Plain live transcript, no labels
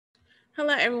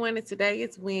Hello, everyone, and today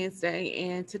it's Wednesday,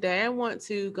 and today I want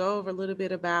to go over a little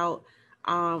bit about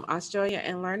Australia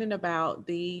and learning about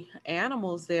the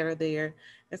animals that are there.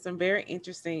 There's some very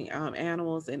interesting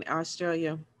animals in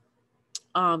Australia.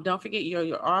 Don't forget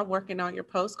you are working on your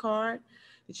postcard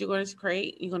that you're going to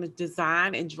create. You're going to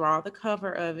design and draw the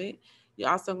cover of it. You're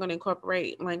also going to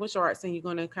incorporate language arts, and you're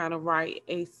going to kind of write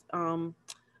a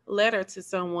letter to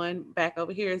someone back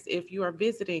over here as if you are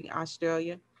visiting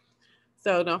Australia.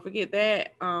 So don't forget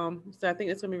that. So I think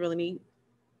that's gonna be really neat.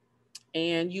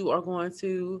 And you are going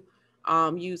to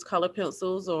use color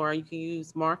pencils or you can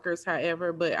use markers,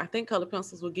 however. But I think color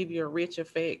pencils will give you a rich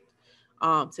effect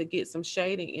to get some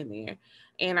shading in there.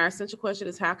 And our essential question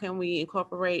is how can we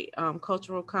incorporate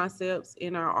cultural concepts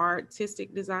in our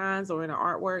artistic designs or in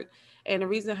our artwork? And the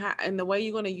reason how and the way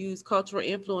you're going to use cultural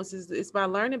influences is by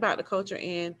learning about the culture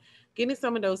and getting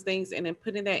some of those things and then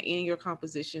putting that in your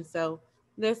composition. So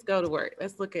let's go to work.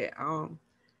 Let's look at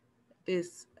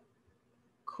this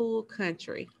cool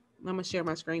country. I'm gonna share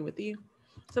my screen with you.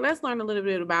 So let's learn a little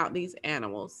bit about these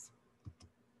animals.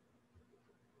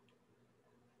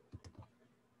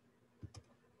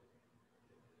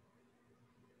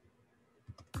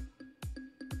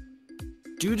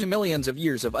 Due to millions of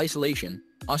years of isolation,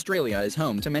 Australia is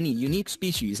home to many unique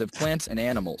species of plants and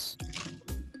animals.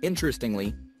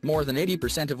 Interestingly, more than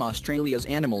 80% of Australia's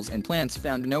animals and plants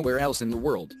found nowhere else in the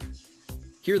world.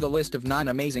 Here the list of 9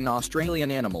 amazing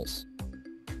Australian animals.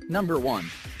 Number 1.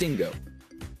 Dingo.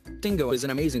 Dingo is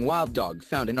an amazing wild dog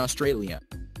found in Australia.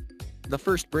 The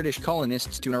first British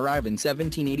colonists to arrive in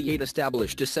 1788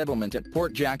 established a settlement at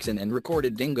Port Jackson and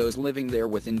recorded dingoes living there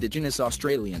with indigenous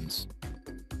Australians.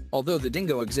 Although the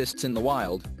dingo exists in the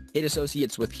wild, it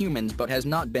associates with humans but has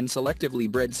not been selectively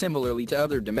bred similarly to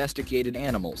other domesticated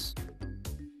animals.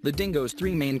 The dingo's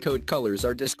 3 main coat colors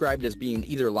are described as being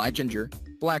either light ginger,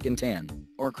 black and tan,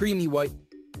 or creamy white.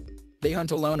 They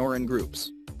hunt alone or in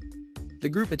groups. The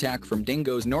group attack from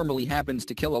dingoes normally happens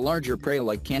to kill a larger prey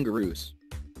like kangaroos.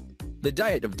 The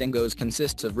diet of dingoes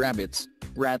consists of rabbits,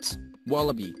 rats,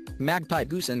 wallaby, magpie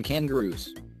goose and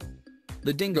kangaroos.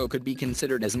 The dingo could be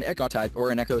considered as an ecotype or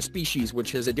an eco-species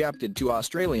which has adapted to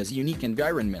Australia's unique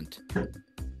environment.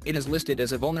 It is listed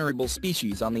as a vulnerable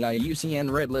species on the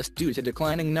IUCN Red List due to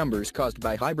declining numbers caused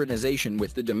by hybridization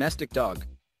with the domestic dog.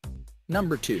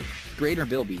 Number 2. Greater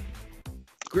bilby.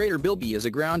 Greater bilby is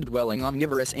a ground-dwelling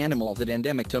omnivorous animal that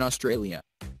endemic to Australia.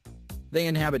 They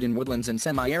inhabit in woodlands and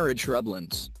semi-arid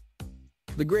shrublands.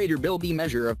 The greater bilby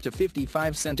measure up to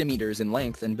 55 centimeters in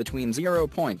length and between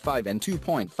 0.5 and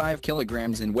 2.5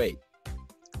 kilograms in weight.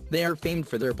 They are famed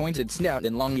for their pointed snout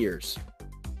and long ears.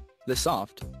 The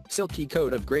soft, silky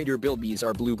coat of greater bilbies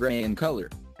are blue-gray in color.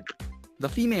 The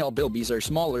female bilbies are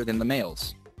smaller than the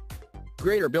males.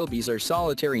 Greater bilbies are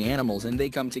solitary animals and they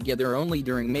come together only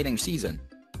during mating season.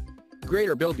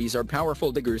 Greater bilbies are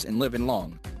powerful diggers and live in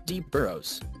long, deep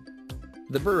burrows.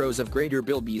 The burrows of greater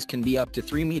bilbies can be up to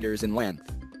 3 meters in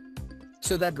length.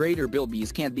 So that greater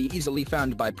bilbies can't be easily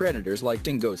found by predators like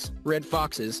dingoes, red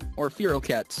foxes, or feral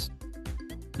cats.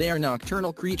 They are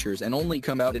nocturnal creatures and only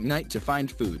come out at night to find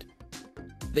food.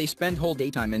 They spend whole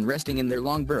daytime in resting in their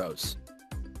long burrows.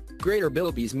 Greater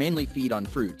bilbies mainly feed on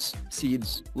fruits,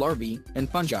 seeds, larvae, and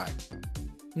fungi.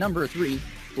 Number 3.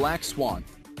 Black swan.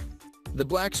 The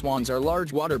black swans are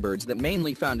large water birds that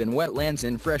mainly found in wetlands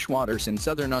and freshwaters in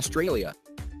southern Australia.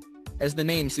 As the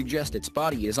name suggests, its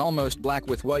body is almost black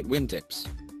with white wingtips.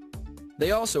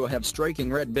 They also have striking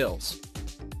red bills.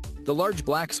 The large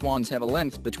black swans have a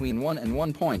length between 1 and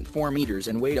 1.4 meters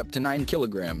and weight up to 9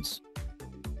 kilograms.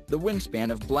 The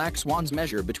wingspan of black swans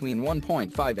measure between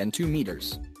 1.5 and 2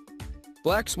 meters.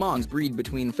 Black swans breed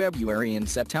between February and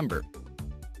September.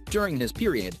 During this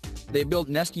period, they build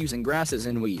nests using grasses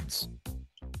and weeds.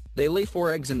 They lay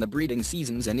 4 eggs in the breeding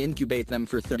seasons and incubate them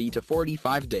for 30 to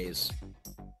 45 days.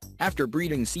 After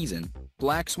breeding season,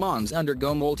 black swans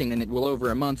undergo molting and it will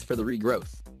over a month for the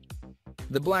regrowth.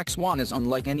 The black swan is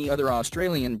unlike any other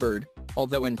Australian bird,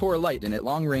 although in poor light and at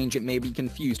long range it may be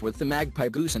confused with the magpie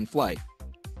goose in flight.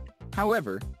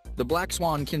 However, the black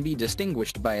swan can be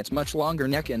distinguished by its much longer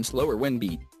neck and slower wing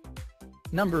beat.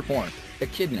 Number 4.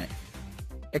 Echidna.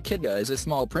 Echidna is a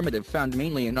small primitive found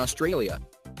mainly in Australia.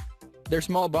 Their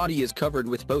small body is covered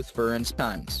with both fur and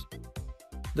spines.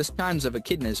 The spines of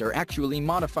echidnas are actually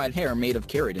modified hair made of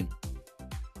keratin.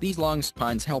 These long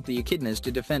spines help the echidnas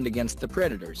to defend against the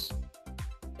predators.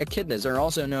 Echidnas are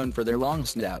also known for their long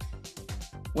snout.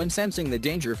 When sensing the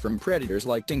danger from predators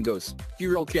like dingoes,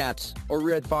 feral cats, or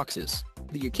red foxes,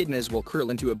 the echidnas will curl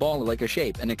into a ball-like a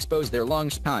shape and expose their long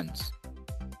spines.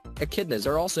 Echidnas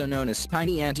are also known as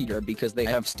spiny anteater because they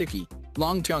have sticky,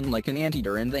 long tongue like an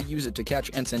anteater, and they use it to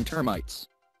catch ants and termites.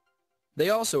 They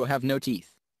also have no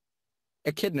teeth.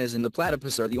 Echidnas and the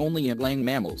platypus are the only land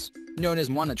mammals, known as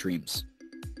monotremes.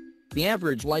 The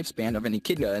average lifespan of an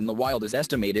echidna in the wild is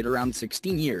estimated around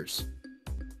 16 years.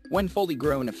 When fully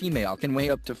grown, a female can weigh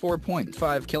up to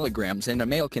 4.5 kilograms and a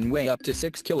male can weigh up to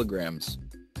 6 kilograms.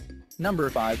 Number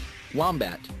 5.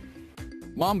 Wombat.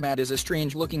 Wombat is a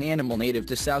strange-looking animal native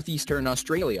to southeastern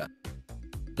Australia.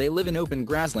 They live in open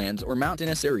grasslands or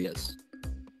mountainous areas.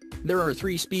 There are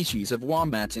 3 species of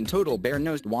wombats in total: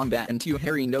 bare-nosed wombat and 2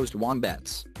 hairy-nosed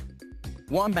wombats.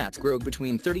 Wombats grow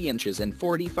between 30 inches and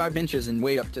 45 inches and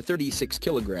weigh up to 36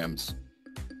 kilograms.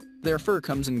 Their fur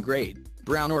comes in gray,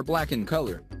 brown or black in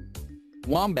color.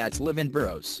 Wombats live in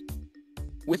burrows.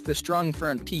 With the strong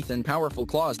front teeth and powerful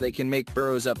claws, they can make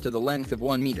burrows up to the length of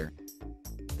 1 meter.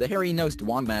 The hairy-nosed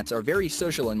wombats are very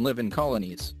social and live in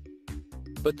colonies.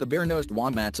 But the bare-nosed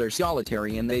wombats are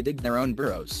solitary and they dig their own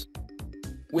burrows.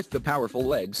 With the powerful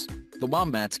legs, the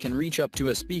wombats can reach up to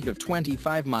a speed of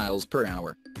 25 miles per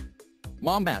hour.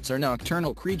 Wombats are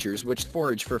nocturnal creatures which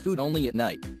forage for food only at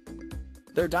night.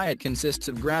 Their diet consists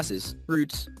of grasses,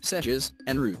 roots, sedges,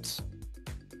 and roots.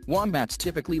 Wombats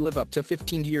typically live up to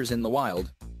 15 years in the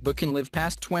wild, but can live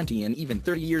past 20 and even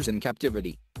 30 years in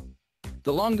captivity.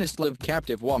 The longest-lived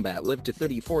captive wombat lived to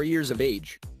 34 years of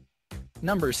age.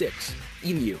 Number 6.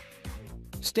 Emu.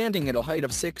 Standing at a height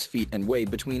of 6 feet and weigh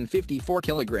between 54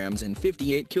 kilograms and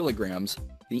 58 kilograms,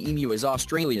 the emu is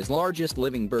Australia's largest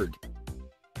living bird.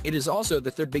 It is also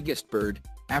the 3rd biggest bird,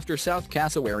 after South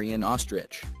cassowary and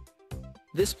ostrich.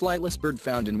 This flightless bird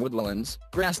found in woodlands,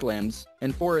 grasslands,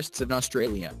 and forests in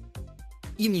Australia.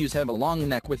 Emus have a long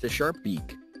neck with a sharp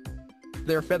beak.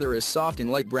 Their feather is soft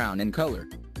and light brown in color.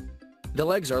 The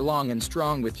legs are long and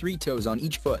strong with 3 toes on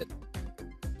each foot.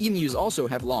 Emus also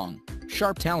have long,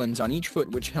 sharp talons on each foot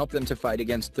which help them to fight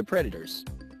against the predators.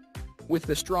 With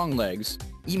the strong legs,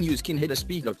 emus can hit a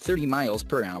speed of 30 miles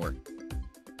per hour.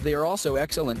 They are also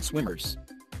excellent swimmers.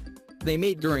 They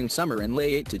mate during summer and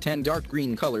lay 8 to 10 dark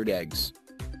green colored eggs.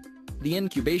 The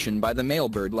incubation by the male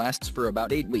bird lasts for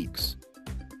about 8 weeks.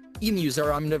 Emus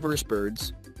are omnivorous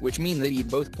birds, which mean they eat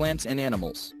both plants and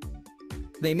animals.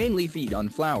 They mainly feed on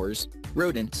flowers,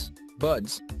 rodents,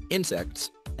 buds,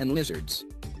 insects, and lizards.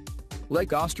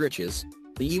 Like ostriches,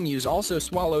 the emus also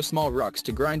swallow small rocks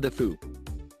to grind the food.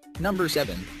 Number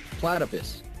 7.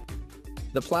 Platypus.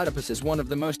 The platypus is one of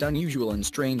the most unusual and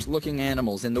strange-looking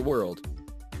animals in the world.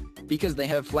 Because they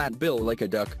have flat bill like a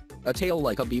duck, a tail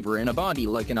like a beaver, and a body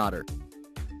like an otter.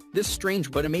 This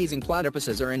strange but amazing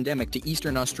platypuses are endemic to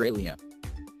eastern Australia.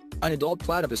 An adult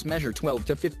platypus measures 12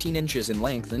 to 15 inches in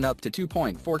length and up to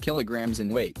 2.4 kilograms in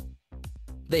weight.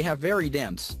 They have very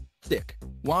dense, thick,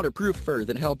 waterproof fur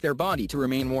that help their body to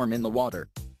remain warm in the water.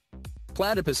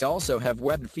 Platypus also have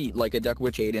webbed feet like a duck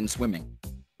which aid in swimming.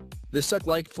 The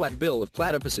suck-like flat bill of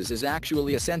platypuses is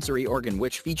actually a sensory organ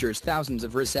which features thousands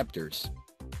of receptors.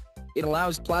 It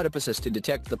allows platypuses to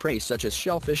detect the prey such as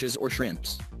shellfishes or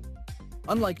shrimps.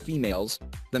 Unlike females,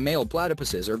 the male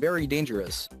platypuses are very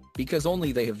dangerous, because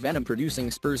only they have venom-producing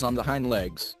spurs on the hind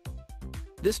legs.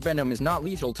 This venom is not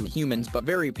lethal to humans but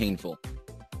very painful.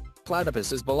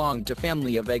 Platypuses belong to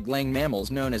family of egg-laying mammals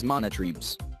known as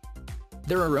monotremes.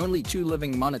 There are only 2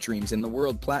 living monotremes in the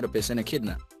world: platypus and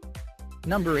echidna.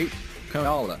 Number 8.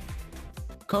 Koala.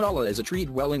 Koala is a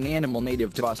tree-dwelling animal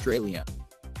native to Australia.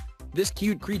 This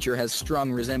cute creature has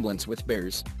strong resemblance with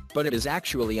bears, but it is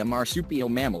actually a marsupial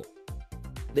mammal.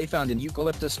 They found in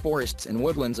eucalyptus forests and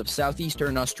woodlands of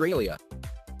southeastern Australia.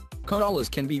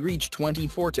 Koalas can be reached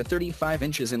 24 to 35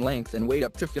 inches in length and weigh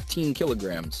up to 15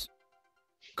 kilograms.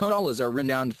 Koalas are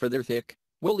renowned for their thick,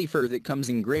 woolly fur that comes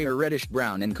in gray or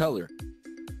reddish-brown in color.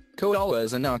 Koala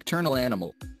is a nocturnal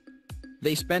animal.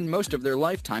 They spend most of their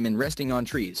lifetime in resting on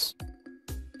trees.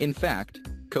 In fact,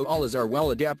 koalas are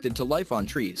well adapted to life on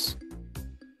trees.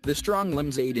 The strong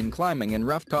limbs aid in climbing and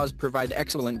rough paws provide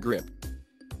excellent grip.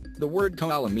 The word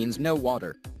koala means no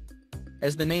water.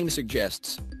 As the name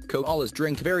suggests, koalas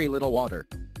drink very little water.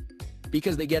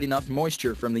 Because they get enough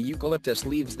moisture from the eucalyptus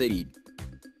leaves they eat.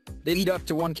 They eat up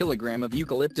to 1 kilogram of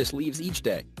eucalyptus leaves each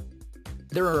day.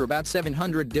 There are about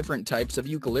 700 different types of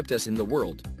eucalyptus in the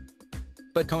world.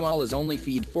 But koalas only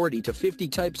feed 40 to 50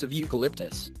 types of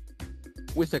eucalyptus.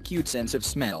 With a cute sense of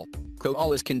smell,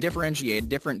 koalas can differentiate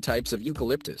different types of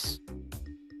eucalyptus.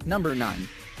 Number 9.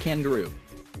 Kangaroo.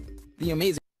 The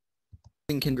amazing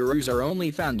kangaroos are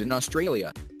only found in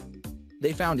Australia.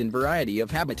 They found in variety of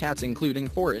habitats including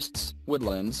forests,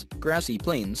 woodlands, grassy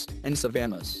plains, and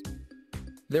savannas.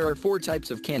 There are 4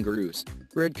 types of kangaroos: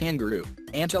 red kangaroo,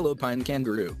 antelopine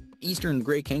kangaroo, eastern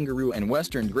grey kangaroo, and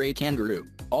western grey kangaroo.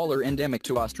 All are endemic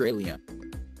to Australia.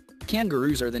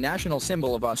 Kangaroos are the national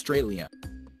symbol of Australia.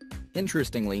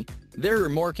 Interestingly, there are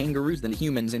more kangaroos than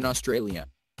humans in Australia.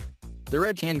 The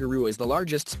red kangaroo is the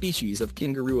largest species of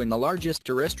kangaroo and the largest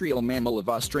terrestrial mammal of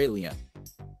Australia.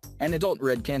 An adult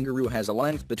red kangaroo has a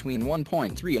length between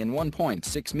 1.3 and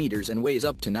 1.6 meters and weighs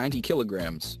up to 90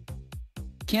 kilograms.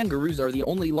 Kangaroos are the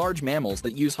only large mammals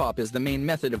that use hop as the main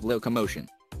method of locomotion.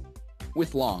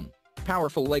 With long,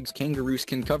 powerful legs, kangaroos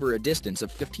can cover a distance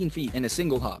of 15 feet in a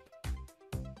single hop.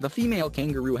 The female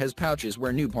kangaroo has pouches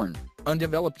where newborn,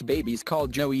 undeveloped babies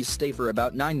called joeys stay for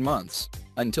about 9 months,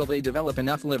 until they develop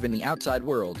enough to live in the outside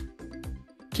world.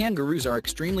 Kangaroos are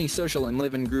extremely social and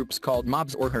live in groups called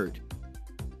mobs or herd.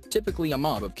 Typically a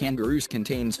mob of kangaroos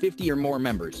contains 50 or more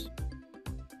members.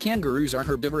 Kangaroos are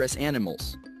herbivorous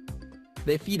animals.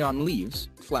 They feed on leaves,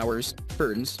 flowers,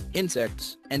 ferns,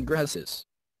 insects, and grasses.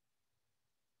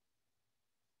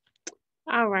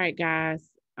 All right, guys.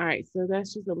 All right, so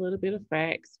that's just a little bit of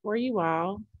facts for you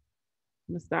all.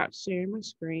 I'm gonna stop sharing my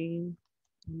screen.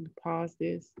 I'm gonna pause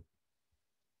this.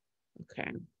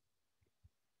 Okay.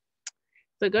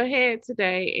 So go ahead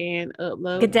today and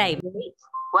upload. Good day.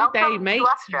 Welcome to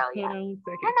Australia. Hold on a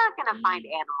second. You're not going to find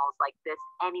animals like this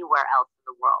anywhere else in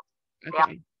the world.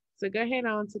 Okay. So go ahead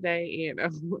on today and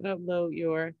upload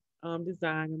your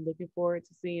design. I'm looking forward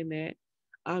to seeing that.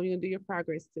 You're gonna do your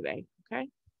progress today, okay?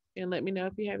 And let me know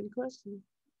if you have any questions.